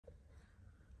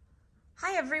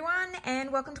Hi everyone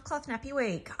and welcome to Cloth Nappy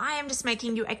Week. I am just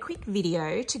making you a quick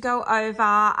video to go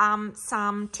over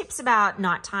some tips about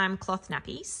nighttime cloth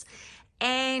nappies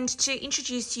and to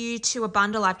introduce you to a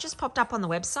bundle I've just popped up on the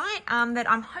website that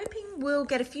I'm hoping will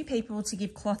get a few people to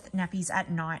give cloth nappies at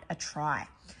night a try.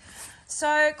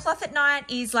 So cloth at night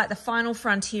is like the final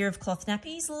frontier of cloth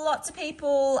nappies. Lots of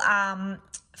people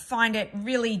find it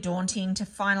really daunting to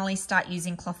finally start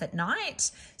using cloth at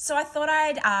night. So I thought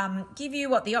I'd give you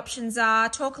what the options are,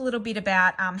 talk a little bit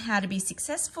about how to be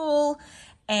successful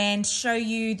and show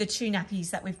you the two nappies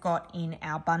that we've got in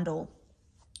our bundle.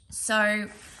 So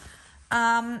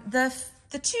the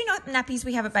two nappies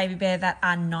we have at Baby Bear that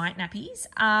are night nappies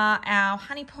are our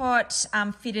honey pot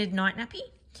fitted night nappy.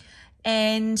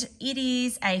 And it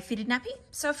is a fitted nappy.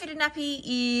 So a fitted nappy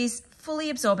is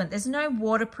fully absorbent. There's no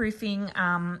waterproofing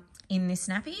in this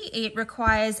nappy. It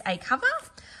requires a cover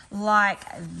like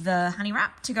the honey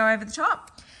wrap to go over the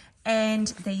top. And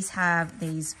these have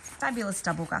these fabulous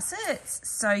double gussets,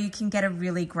 so you can get a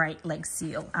really great leg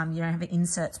seal. You don't have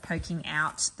inserts poking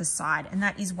out the side. And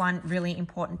that is one really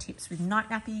important tips with night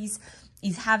nappies,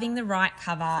 is having the right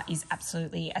cover is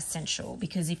absolutely essential,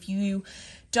 because if you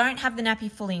don't have the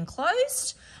nappy fully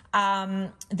enclosed,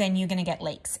 then you're going to get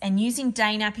leaks. And using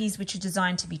day nappies, which are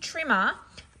designed to be trimmer,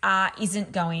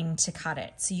 isn't going to cut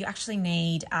it. So you actually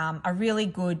need a really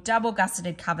good double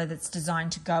gusseted cover that's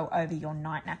designed to go over your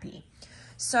night nappy.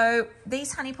 So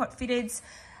these honey pot fitteds,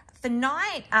 for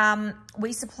night,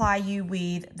 we supply you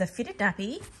with the fitted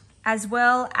nappy as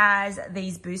well as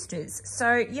these boosters.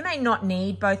 So you may not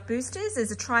need both boosters.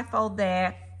 There's a trifold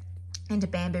there and a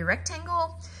bamboo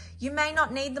rectangle. You may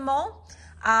not need them all,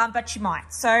 but you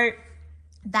might. So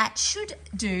that should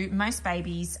do most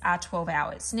babies 12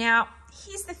 hours. Now,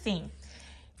 here's the thing.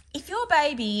 If your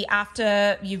baby,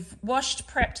 after you've washed,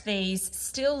 prepped these,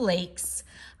 still leaks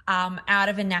out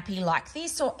of a nappy like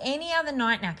this or any other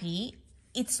night nappy,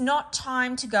 it's not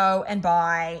time to go and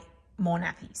buy more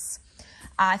nappies.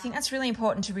 I think that's really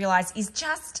important to realize, is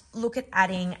just look at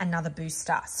adding another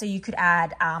booster. So you could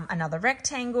add another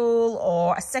rectangle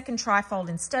or a second trifold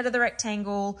instead of the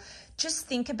rectangle. Just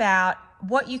think about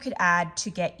what you could add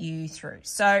to get you through.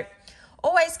 So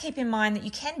always keep in mind that you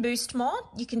can boost more.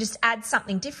 You can just add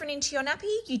something different into your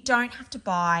nappy. You don't have to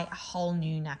buy a whole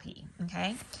new nappy,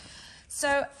 okay?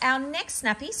 So our next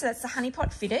nappy, so that's the honey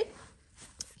pot fitted,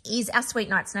 is our Sweet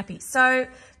Nights nappy. So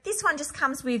this one just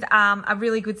comes with a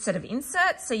really good set of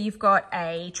inserts. So you've got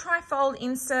a trifold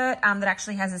insert that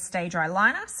actually has a stay dry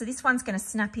liner. So this one's going to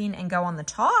snap in and go on the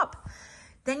top.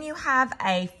 Then you have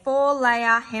a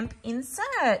 4-layer hemp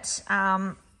insert.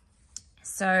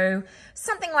 So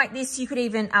something like this, you could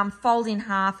even fold in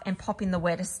half and pop in the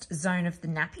wettest zone of the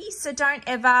nappy. So don't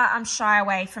ever shy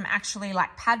away from actually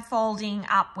like pad folding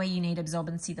up where you need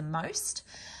absorbency the most.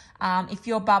 If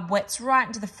your bub wets right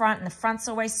into the front and the front's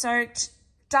always soaked,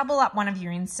 double up one of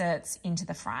your inserts into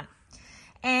the front.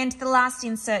 And the last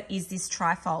insert is this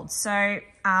trifold. So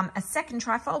a second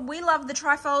trifold. We love the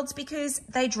trifolds because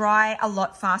they dry a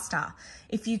lot faster.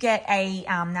 If you get a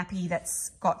nappy that's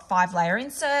got 5-layer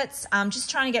inserts, just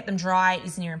trying to get them dry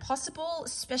is near impossible,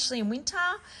 especially in winter.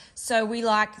 So we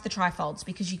like the trifolds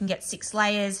because you can get 6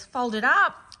 layers, fold it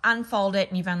up, unfold it,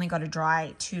 and you've only got to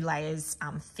dry 2 layers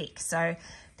thick. So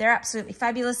they're absolutely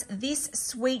fabulous. This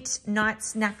Sweet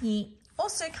Nights nappy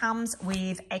also comes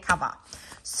with a cover.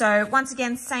 So once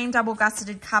again, same double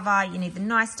gusseted cover. You need the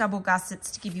nice double gussets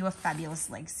to give you a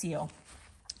fabulous leg seal.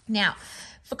 Now,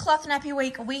 for Cloth Nappy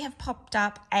Week, we have popped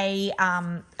up a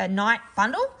night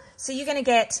bundle. So you're going to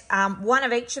get one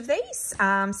of each of these.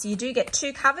 So you do get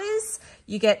 2 covers.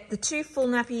 You get the 2 full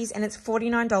nappies, and it's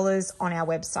 $49 on our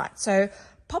website. So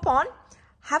pop on,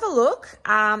 have a look,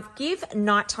 give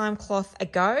nighttime cloth a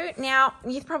go. Now,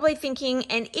 you're probably thinking,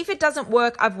 and if it doesn't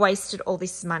work, I've wasted all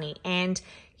this money. And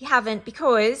you haven't,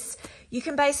 because you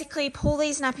can basically pull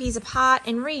these nappies apart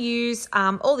and reuse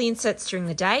all the inserts during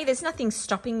the day. There's nothing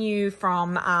stopping you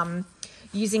from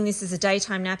using this as a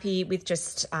daytime nappy with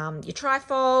just your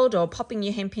trifold, or popping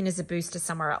your hemp in as a booster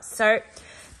somewhere else. So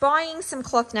buying some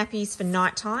cloth nappies for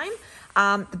nighttime,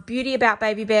 the beauty about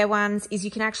Baby Bear ones is you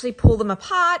can actually pull them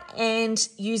apart and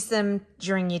use them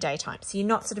during your daytime. So you're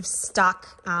not sort of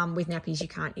stuck with nappies you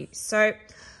can't use. So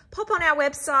pop on our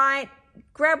website,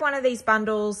 grab one of these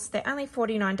bundles. They're only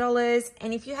 $49.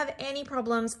 And if you have any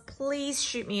problems, please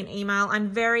shoot me an email. I'm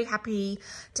very happy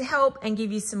to help and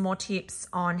give you some more tips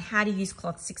on how to use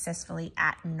cloth successfully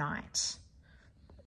at night.